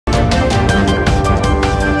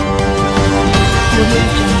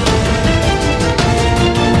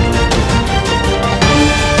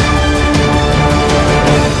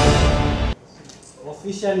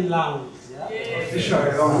officially launched. Yeah?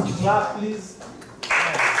 Officially launched. Clap, please.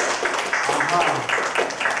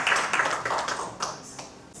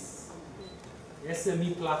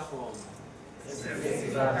 SME platform.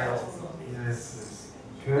 SME platform. Yes.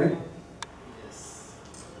 Okay. Yes.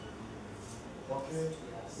 Okay.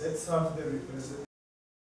 Let's have the representative.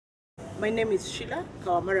 My name is Sheila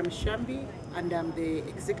Kawamara Mshambi, and I'm the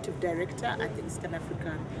Executive Director at the Eastern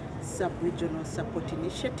African Sub-Regional Support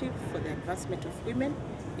Initiative for the Advancement of Women,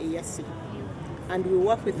 AFCFTA. And we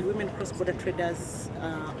work with women cross-border traders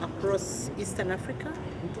across Eastern Africa,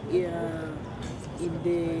 in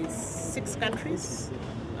the 6 countries,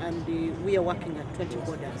 and we are working at 20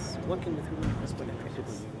 borders, working with women cross-border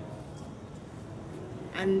traders.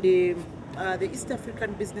 And the East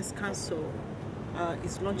African Business Council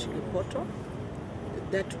is launching a portal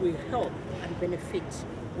that will help and benefit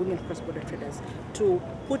women cross-border traders to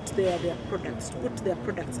put their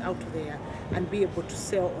products out there and be able to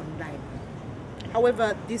sell online.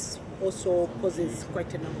 However, this also poses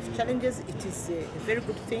quite a number of challenges. It is a very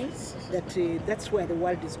good thing that that's where the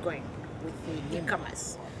world is going with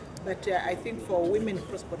e-commerce. But I think for women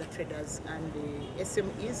cross-border traders and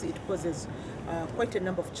SMEs, it poses quite a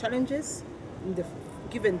number of challenges,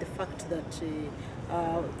 given the fact that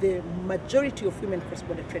the majority of women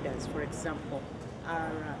cross-border traders, for example,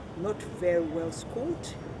 are not very well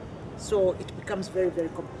schooled. So it becomes very, very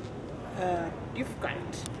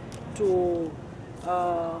difficult to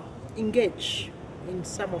engage in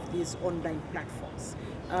some of these online platforms.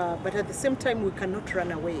 But at the same time, we cannot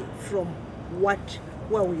run away from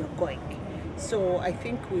where we are going. So I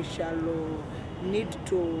think we shall need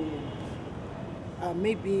to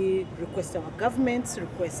maybe request our governments,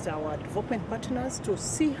 request our development partners to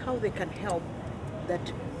see how they can help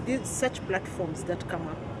that such platforms that come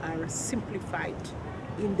up are simplified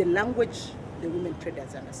in the language the women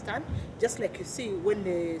traders understand. Just like you see, when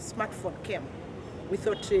the smartphone came, we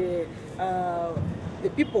thought the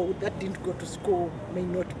people that didn't go to school may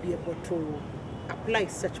not be able to apply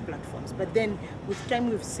such platforms. But then with time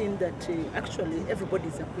we've seen that actually everybody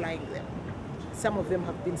is applying them. Some of them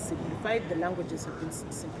have been simplified, the languages have been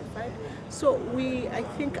simplified. So we, I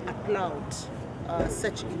think, applaud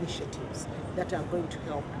such initiatives that are going to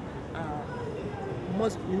help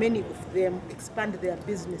many of them expand their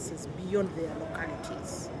businesses beyond their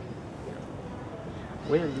localities.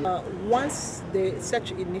 Once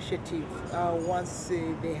such initiative, once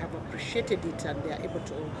they have appreciated it and they are able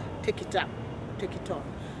to take it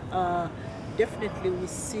on, definitely we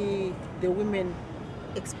see the women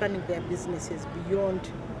expanding their businesses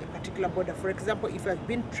beyond a particular border. For example, if I've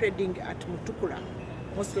been trading at Mutukula,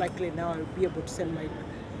 most likely now I'll be able to send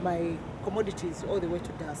my commodities all the way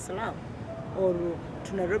to Dar es Salaam or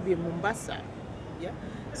to Nairobi and Mombasa. Yeah.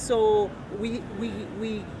 So we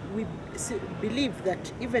believe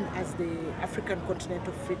that even as the African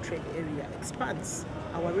Continental Free Trade Area expands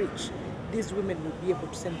our reach, these women will be able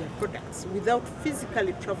to send their products without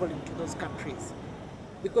physically traveling to those countries.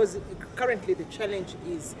 Because currently the challenge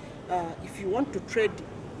is if you want to trade,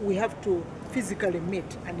 we have to physically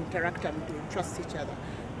meet and interact and trust each other.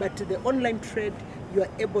 But the online trade, you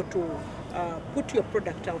are able to put your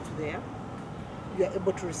product out there, you are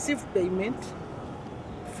able to receive payment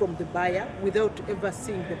from the buyer without ever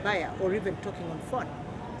seeing the buyer or even talking on phone.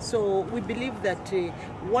 So we believe that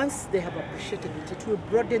once they have appreciated it, it will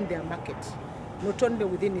broaden their market, not only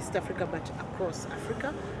within East Africa but across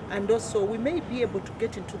Africa, and also we may be able to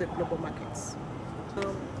get into the global markets.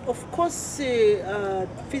 Of course,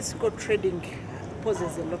 physical trading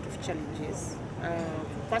poses a lot of challenges.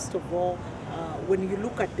 First of all, when you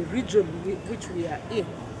look at the region which we are in,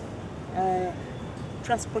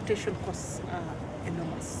 transportation costs are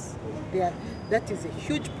enormous. That is a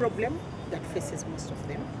huge problem that faces most of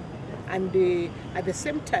them. And at the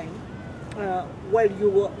same time, while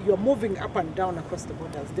you're moving up and down across the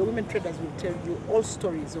borders, the women traders will tell you all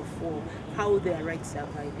stories of how their rights are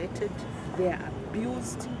violated, they are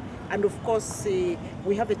abused, and of course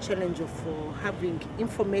we have a challenge of having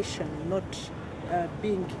information not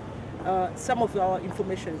being, some of our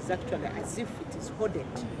information is actually as if it is hoarded.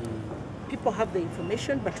 People have the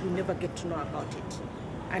information, but we never get to know about it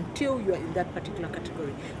until you are in that particular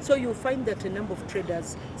category. So you'll find that a number of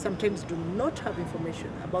traders sometimes do not have information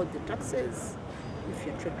about the taxes. If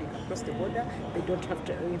you're trading across the border, they don't have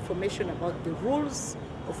information about the rules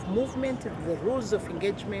of movement, the rules of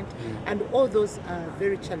engagement, and all those are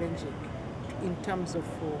very challenging in terms of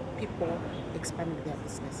people expanding their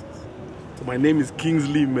businesses. So my name is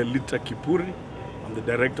Kingsley Melita Kipuri. I'm the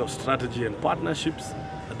Director of Strategy and Partnerships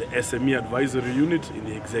at the SME Advisory Unit in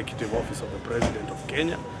the Executive Office of the President of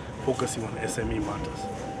Kenya, focusing on SME matters.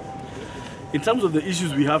 In terms of the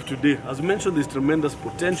issues we have today, as mentioned, there's tremendous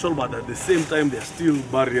potential, but at the same time, there are still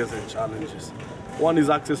barriers and challenges. One is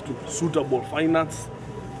access to suitable finance,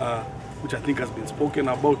 which I think has been spoken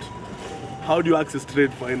about. How do you access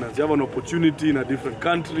trade finance? You have an opportunity in a different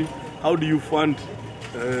country. How do you fund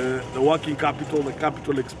the working capital, the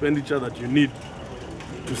capital expenditure that you need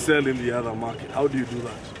to sell in the other market? How do you do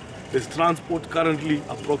that? There's transport. Currently,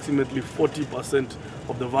 approximately 40%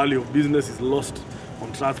 of the value of business is lost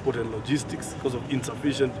on transport and logistics because of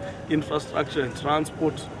insufficient infrastructure and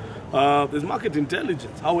transport. There's market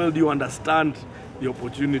intelligence. How well do you understand the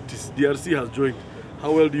opportunities? DRC has joined.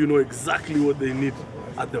 How well do you know exactly what they need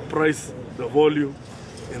at the price, the volume,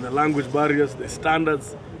 and the language barriers, the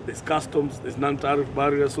standards, there's customs, there's non-tariff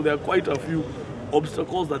barriers. So there are quite a few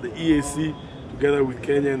obstacles that the EAC, together with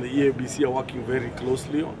Kenya and the EABC, are working very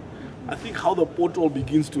closely on. I think how the portal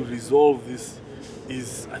begins to resolve this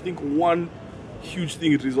is, I think one huge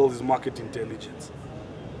thing it resolves is market intelligence.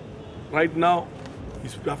 Right now, you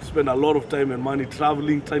have to spend a lot of time and money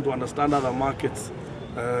traveling, trying to understand other markets.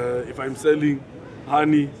 If I'm selling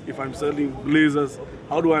honey, if I'm selling blazers,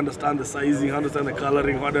 how do I understand the sizing, how do I understand the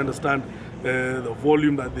coloring, how do I understand the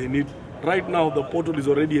volume that they need? Right now, the portal is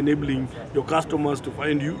already enabling your customers to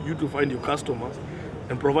find you, you to find your customers,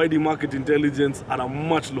 and providing market intelligence at a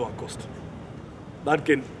much lower cost. That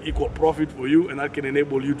can equal profit for you, and that can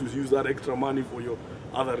enable you to use that extra money for your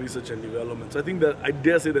other research and development. So I think that, I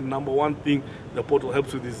dare say, the number one thing the portal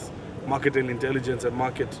helps with is market intelligence and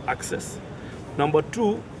market access. Number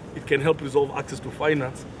two, it can help resolve access to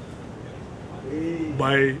finance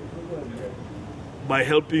by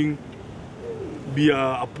helping be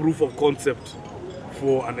a proof of concept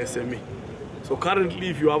for an SME. So currently,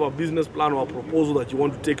 if you have a business plan or a proposal that you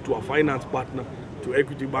want to take to a finance partner, to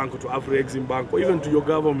Equity Bank or to Afro-Exim Bank, or even to your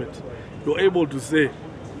government, you're able to say,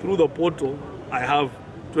 through the portal, I have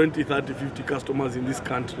 20, 30, 50 customers in this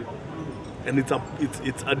country. And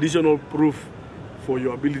it's additional proof for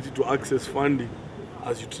your ability to access funding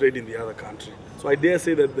as you trade in the other country. So I dare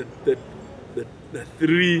say that the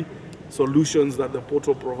three solutions that the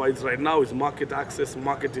portal provides right now is market access,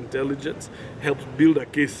 market intelligence, helps build a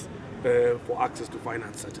case for access to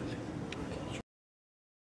finance, certainly.